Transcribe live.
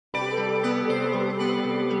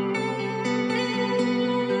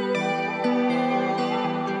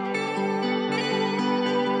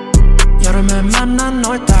만난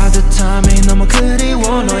너의 따뜻함이 너무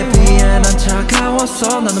그리워. 너에 비해 난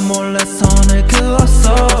차가웠어. 나는 몰래 선을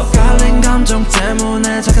그었어. 깔린 감정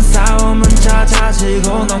때문에 작은 싸움은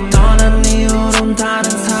잦아지고 너 떠난 이후론 다른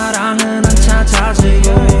사랑은 안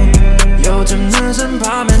찾아지고 요즘 늦은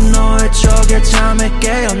밤에 너의 척에 잠에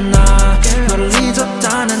깨었나. 너를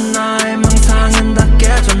잊었다는 나의 망상은 다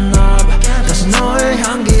깨졌나봐. 다시 너의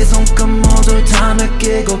향기 손끝 모두 다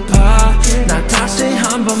느끼고파. 날 다시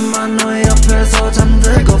한 번만 너의 옆에서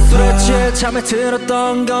잠들고파. 도대체 잠에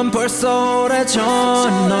들었던 건 벌써 오래전.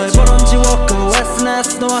 너의 번호 지웠고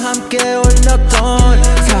SNS 너와 함께 올렸던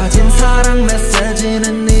사진 사랑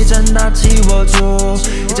메시지는 이젠 다 지워줘.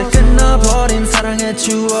 이제 끝나버린 사랑의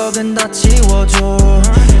추억은 다 지워줘.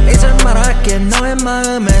 이제 말할게. 너의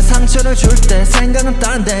마음에 상처를 줄 때 생각은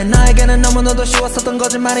딴데 나에게는 너무나도 쉬웠었던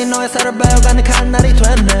거짓말이 너의 살을 베어가는 칼날이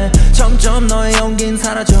됐네. 점점 너의 용기는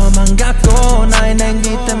사라져만 갔고 나의 냉기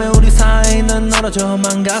때문에 우리 사이는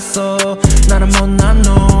멀어져만 갔어. 나는 못난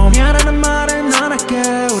놈. 미안하는 말은 안 할게.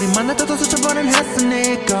 우리 만날 때도 수천 번은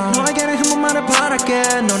했으니까 너에게는 흠모만을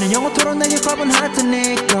바랄게. 너는 영원토록 내게 과분할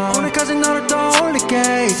테니까 오늘까지 너를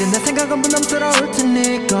떠올릴게. 이제 내 생각은 부담스러울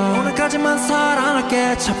테니까 오늘까지만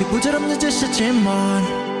사랑할게. 차피 부질없는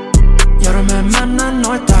짓이지만 여름에 만난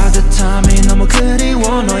너의 따뜻함이 너무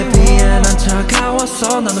그리워. 너에 비해 난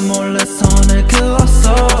차가웠어. 나는 몰래 선을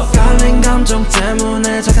그었어. 깔린 감정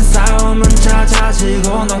때문에 작은 싸움은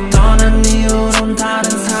잦아지고 너 떠난 이후론 다른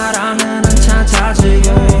사랑은 안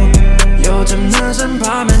찾아지고 요즘 늦은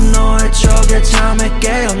밤에 너의 척에 잠에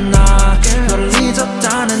깨었나. 너를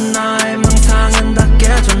잊었다는 나의 망상은 다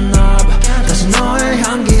깨졌나봐. 다시 너의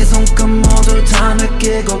향기 손끝 모두 다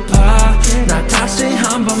느끼고파. 날 다시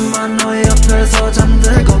한 번만 너의 옆에서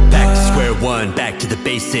잠들고파. Back to square one, back to the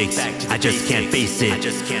basics. I just can't face it.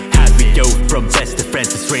 How'd we go from best of friends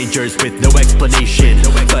to strangers with no explanation?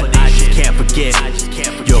 But I just can't forget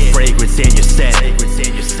your fragrance and your scent.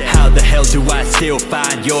 How the hell do I still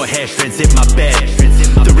find your hair strands in my bed?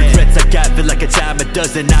 The regrets I got feel like a dime a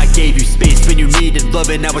dozen. I gave you space when you needed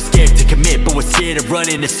loving. I was scared to commit but was scared of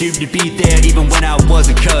running. Assumed you'd be there even when I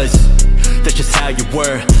wasn't, cause that's just how you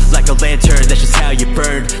were. Like a lantern, that's just how you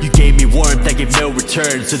burned. You gave me warmth, I gave no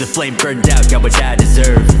return. So the flame burned out, got what I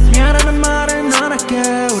deserve. 미안하는 말은 안 할게.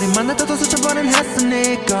 우리 만날 때도 수천 번은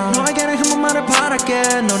했으니까 너에게는 흠모만을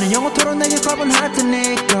바랄게. 너는 영원토록 내게 과분할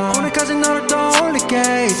테니까 오늘까지 너를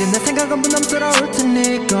떠올릴게. 이제 내 생각은 부담스러울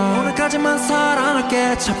테니까 오늘까지만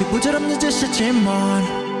사랑할게. 차피 부질없는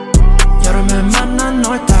짓이지만 여름에 만난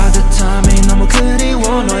너의 따뜻함이 너무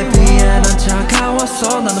그리워. 너에 비해 난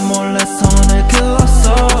차가웠어. 나는 몰래 선을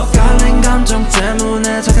그었어. 깔린 감정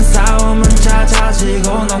때문에 작은 싸움은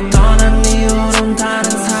잦아지고 너 떠난 이후론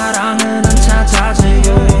다른 사랑은 안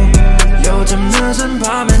찾아지고 요즘 늦은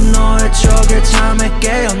밤에 너의 척에 잠에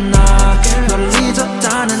깨었나. 너를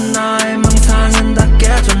잊었다는 나의 망상은 다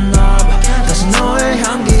깨졌나봐. 다시 너의